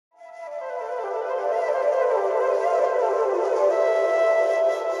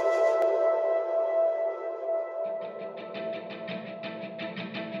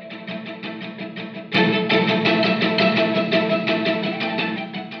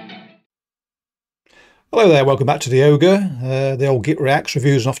Hello there, welcome back to the Ogre, the old Git Reacts,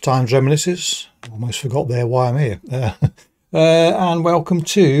 Reviews and Oft-Times Reminiscences. Almost forgot there why I'm here. And welcome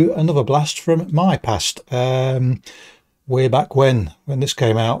to another blast from my past. Way back when this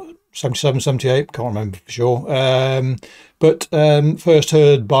came out, 77, 78, can't remember for sure. But first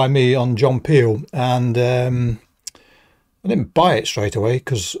heard by me on John Peel, and I didn't buy it straight away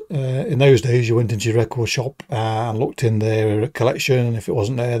because in those days you went into your record shop and looked in their collection, and if it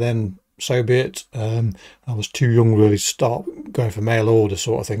wasn't there then so be it. I was too young really to start going for mail order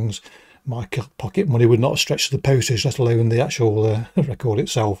sort of things. My pocket money would not stretch to the postage, let alone the actual record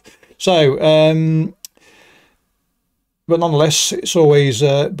itself. So but nonetheless, it's always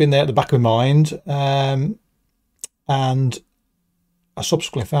been there at the back of my mind, and I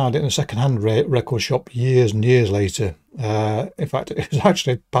subsequently found it in a second-hand record shop years and years later. In fact, it was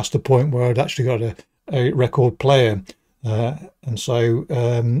actually past the point where I'd actually got a record player, and so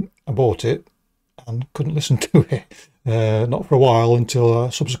I bought it and couldn't listen to it, not for a while, until I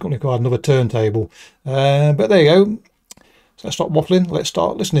subsequently acquired another turntable. But there you go. So let's stop waffling, let's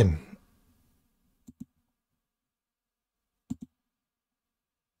start listening.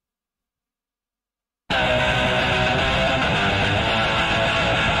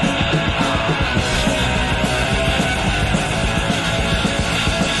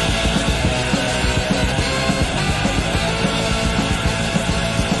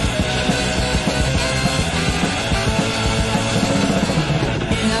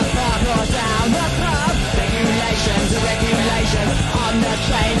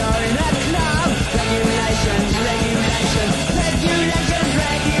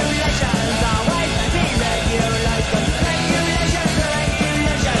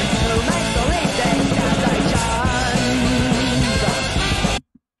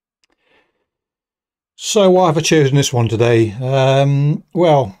 So why have I chosen this one today?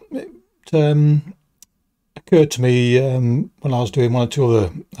 Well, it occurred to me when I was doing one or two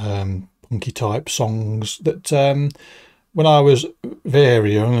other punky type songs that when I was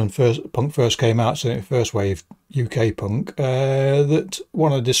very young and punk first came out, so the first wave UK punk, that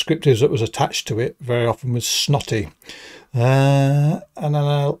one of the descriptives that was attached to it very often was snotty. And then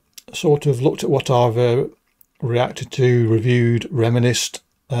I sort of looked at what I've reacted to, reviewed, reminisced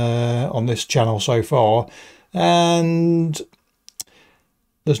on this channel so far, and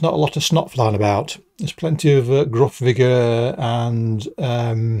there's not a lot of snot flying about. There's plenty of gruff vigour and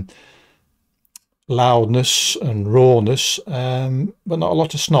loudness and rawness, but not a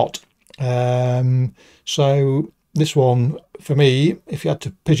lot of snot. So this one, for me, if you had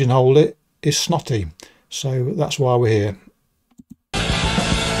to pigeonhole it, is snotty. So that's why we're here.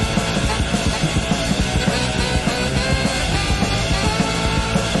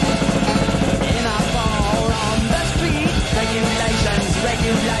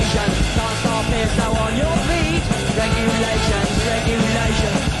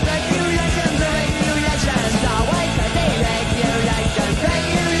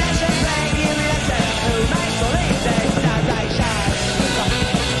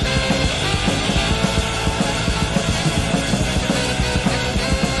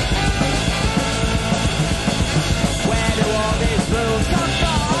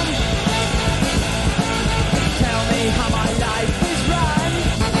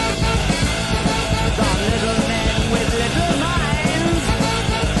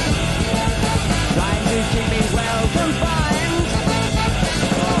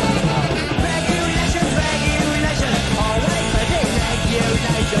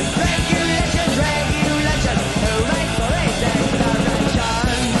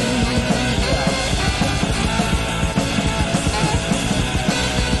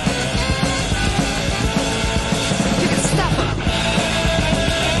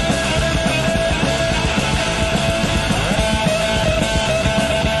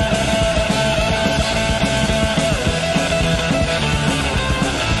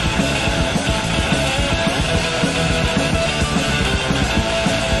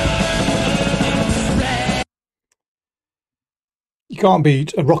 You can't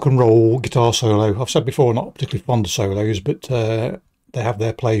beat a rock and roll guitar solo. I've said before, not particularly fond of solos, but they have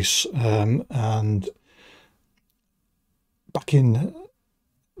their place. And back in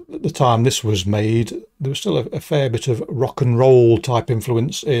the time this was made, there was still a fair bit of rock and roll type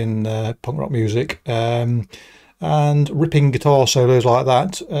influence in punk rock music, and ripping guitar solos like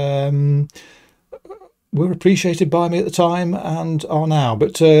that were appreciated by me at the time and are now.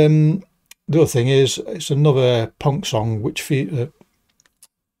 But the other thing is, it's another punk song which features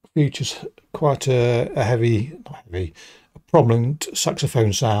quite a prominent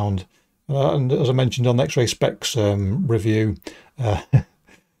saxophone sound, and as I mentioned on the X-Ray Specs review,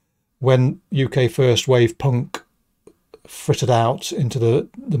 when UK first wave punk frittered out into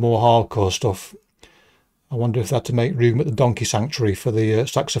the more hardcore stuff, I wonder if they had to make room at the Donkey Sanctuary for the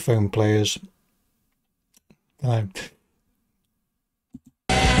saxophone players. I don't know.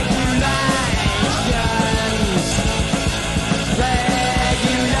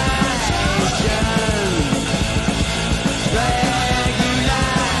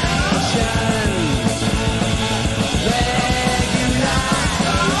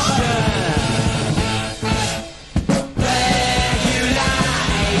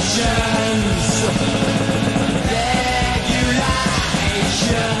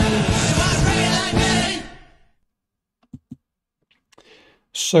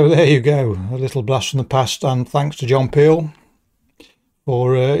 So there you go, a little blast from the past, and thanks to John Peel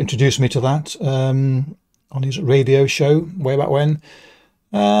for introducing me to that on his radio show way back when.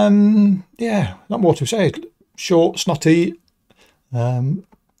 Yeah, not more to say. Short, snotty,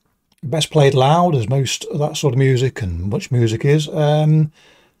 best played loud, as most of that sort of music and much music is, and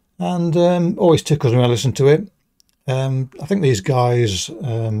always tickles when I listen to it. I think these guys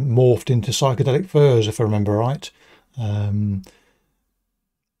morphed into Psychedelic Furs, if I remember right.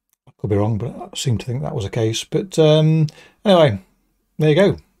 Could be wrong, but I seem to think that was the case. But anyway, there you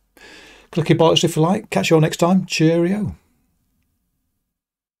go. Clicky bites if you like. Catch you all next time. Cheerio.